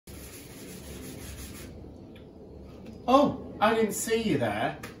Oh, I didn't see you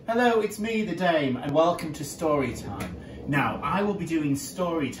there. Hello, it's me, the Dame, and welcome to Story Time. Now, I will be doing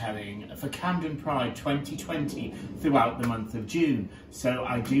storytelling for Camden Pride 2020 throughout the month of June, so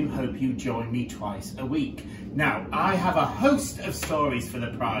I do hope you join me twice a week. Now, I have a host of stories for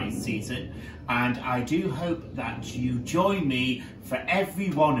the Pride season, and I do hope that you join me for every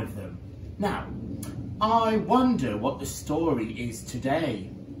one of them. Now, I wonder what the story is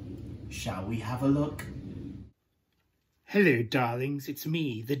today. Shall we have a look? Hello, darlings, it's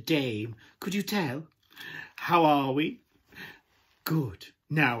me, the Dame. Could you tell? How are we? Good.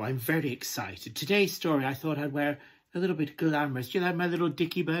 Now, I'm very excited. Today's story, I thought I'd wear a little bit glamorous. Do you like my little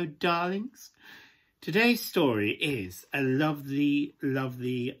dicky bow, darlings? Today's story is a lovely,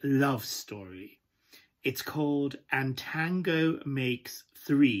 lovely love story. It's called And Tango Makes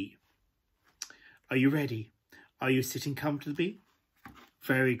Three. Are you ready? Are you sitting comfortably?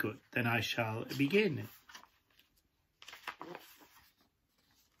 Very good. Then I shall begin.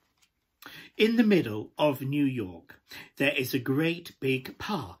 In the middle of New York, there is a great big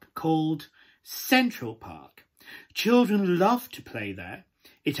park called Central Park. Children love to play there.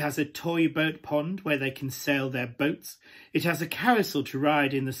 It has a toy boat pond where they can sail their boats. It has a carousel to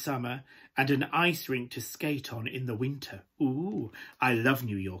ride in the summer and an ice rink to skate on in the winter. Ooh, I love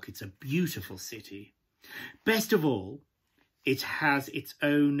New York. It's a beautiful city. Best of all, it has its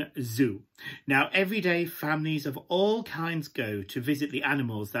own zoo. Now, every day, families of all kinds go to visit the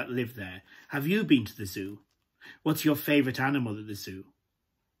animals that live there. Have you been to the zoo? What's your favourite animal at the zoo?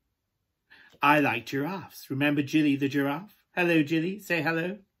 I like giraffes. Remember Jilly the giraffe? Hello, Jilly. Say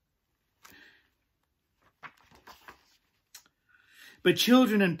hello. But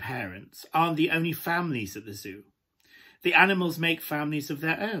children and parents aren't the only families at the zoo. The animals make families of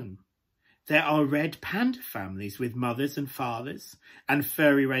their own. There are red panda families with mothers and fathers and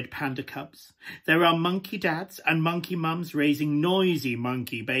furry red panda cubs. There are monkey dads and monkey mums raising noisy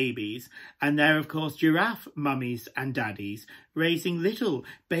monkey babies. And there are, of course, giraffe mummies and daddies raising little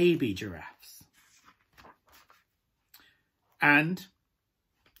baby giraffes. And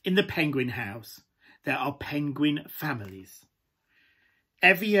in the penguin house, there are penguin families.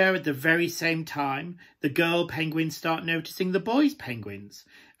 Every year at the very same time, the girl penguins start noticing the boys penguins,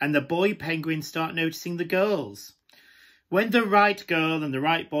 and the boy penguins start noticing the girls. When the right girl and the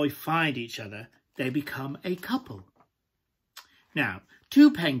right boy find each other, they become a couple. Now,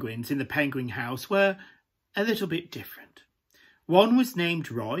 two penguins in the penguin house were a little bit different. One was named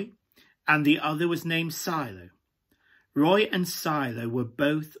Roy, and the other was named Silo. Roy and Silo were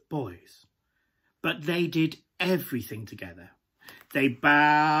both boys, but they did everything together. They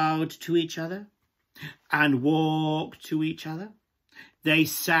bowed to each other and walked to each other. They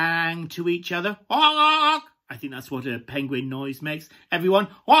sang to each other. Walk! I think that's what a penguin noise makes. Everyone,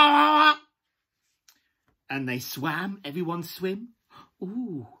 walk! And they swam. Everyone swim.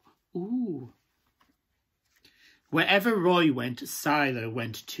 Ooh, ooh. Wherever Roy went, Silo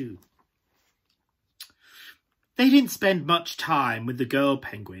went too. They didn't spend much time with the girl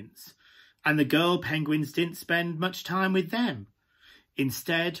penguins, and the girl penguins didn't spend much time with them.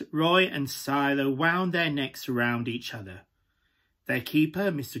 Instead, Roy and Silo wound their necks around each other. Their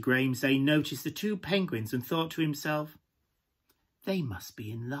keeper, Mr. Gramesay, noticed the two penguins and thought to himself, they must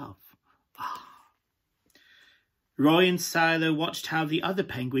be in love. Ah. Roy and Silo watched how the other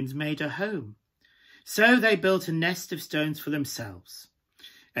penguins made a home. So they built a nest of stones for themselves.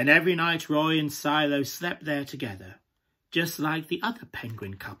 And every night Roy and Silo slept there together, just like the other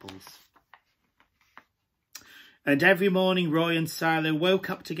penguin couples. And every morning Roy and Silo woke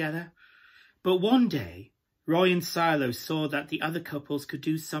up together. But one day, Roy and Silo saw that the other couples could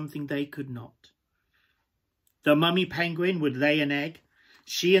do something they could not. The mummy penguin would lay an egg.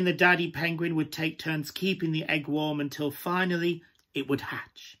 She and the daddy penguin would take turns keeping the egg warm until finally it would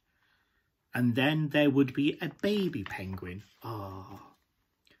hatch. And then there would be a baby penguin. Ah.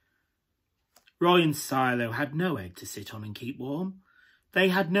 Roy and Silo had no egg to sit on and keep warm. They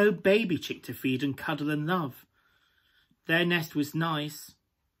had no baby chick to feed and cuddle and love. Their nest was nice,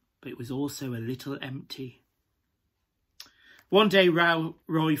 but it was also a little empty. One day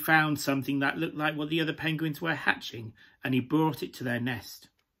Roy found something that looked like what the other penguins were hatching, and he brought it to their nest.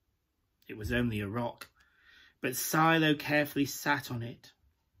 It was only a rock, but Silo carefully sat on it,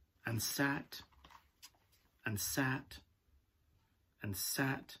 and sat, and sat, and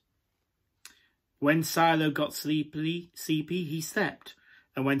sat. When Silo got sleepy, he slept,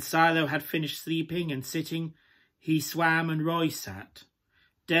 and when Silo had finished sleeping and sitting, he swam and Roy sat.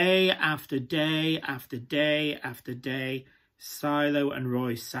 Day after day after day after day, Silo and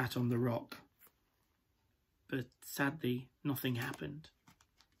Roy sat on the rock. But sadly, nothing happened.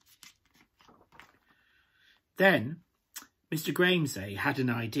 Then Mr. Gramesay had an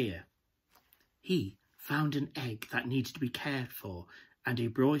idea. He found an egg that needed to be cared for, and he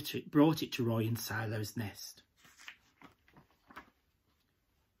brought it to Roy and Silo's nest.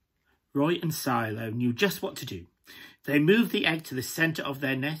 Roy and Silo knew just what to do. They moved the egg to the centre of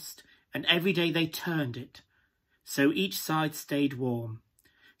their nest, and every day they turned it, so each side stayed warm.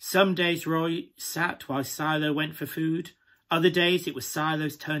 Some days Roy sat while Silo went for food. Other days it was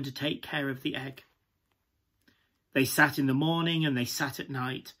Silo's turn to take care of the egg. They sat in the morning and they sat at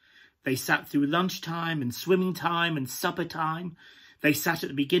night. They sat through lunchtime and swimming time and supper time. They sat at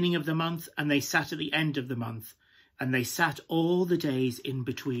the beginning of the month and they sat at the end of the month. And they sat all the days in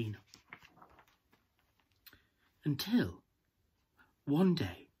between. Until one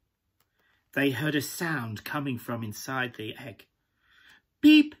day they heard a sound coming from inside the egg.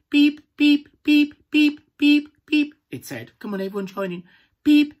 Beep, beep, beep, beep, beep, beep, beep, it said. Come on, everyone join in.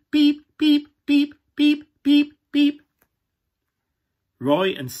 Beep, beep, beep, beep, beep, beep, beep.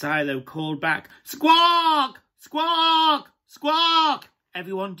 Roy and Silo called back, squawk, squawk, squawk.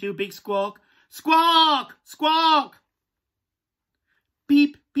 Everyone do a big squawk. Squawk, squawk.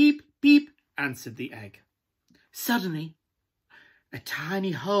 Beep, beep, beep, answered the egg. Suddenly, a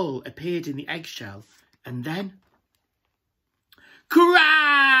tiny hole appeared in the eggshell, and then,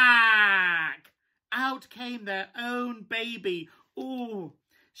 crack! Out came their own baby. Ooh,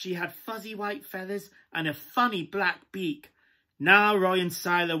 she had fuzzy white feathers and a funny black beak. Now Roy and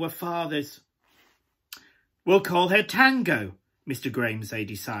Silo were fathers. We'll call her Tango, Mr. Gramesay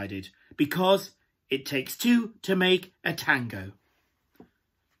decided, because it takes two to make a tango.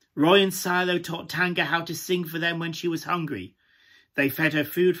 Roy and Silo taught Tango how to sing for them when she was hungry. They fed her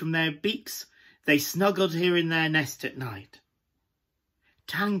food from their beaks. They snuggled her in their nest at night.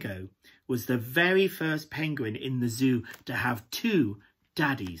 Tango was the very first penguin in the zoo to have two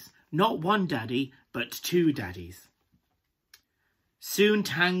daddies. Not one daddy, but two daddies. Soon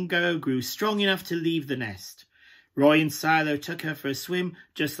Tango grew strong enough to leave the nest. Roy and Silo took her for a swim,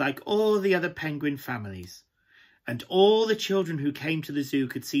 just like all the other penguin families. And all the children who came to the zoo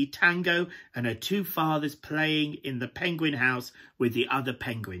could see Tango and her two fathers playing in the penguin house with the other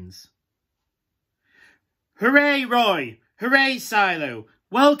penguins. Hooray, Roy! Hooray, Silo!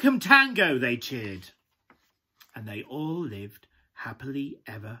 Welcome, Tango! They cheered. And they all lived happily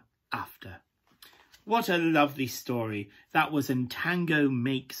ever after. What a lovely story. That was in Tango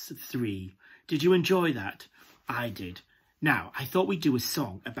Makes 3. Did you enjoy that? I did. Now, I thought we'd do a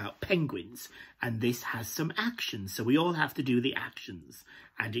song about penguins, and this has some actions, so we all have to do the actions.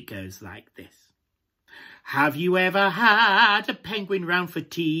 And it goes like this. Have you ever had a penguin round for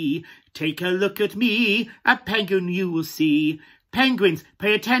tea? Take a look at me, a penguin you will see. Penguins,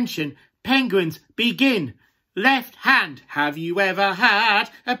 pay attention. Penguins, begin. Left hand. Have you ever had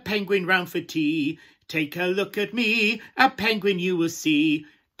a penguin round for tea? Take a look at me, a penguin you will see.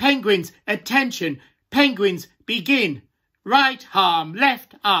 Penguins, attention. Penguins, begin. Right arm,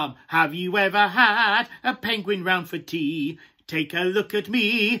 left arm. Have you ever had a penguin round for tea? Take a look at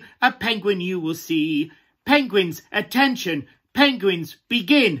me, a penguin you will see. Penguins, attention. Penguins,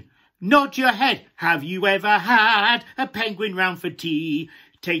 begin. Nod your head. Have you ever had a penguin round for tea?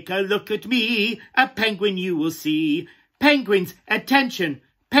 Take a look at me, a penguin you will see. Penguins, attention.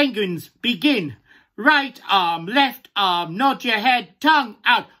 Penguins, begin. Right arm, left arm, nod your head, tongue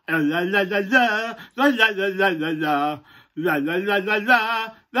out. La la la la la, la la la la la la. La la la la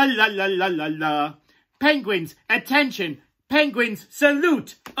la, la la la la la la. Penguins, attention. Penguins,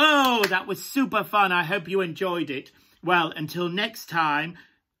 salute. Oh, that was super fun. I hope you enjoyed it. Well, until next time,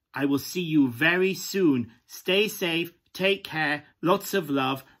 I will see you very soon. Stay safe, take care, lots of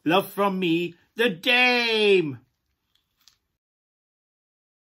love. Love from me, the Dame.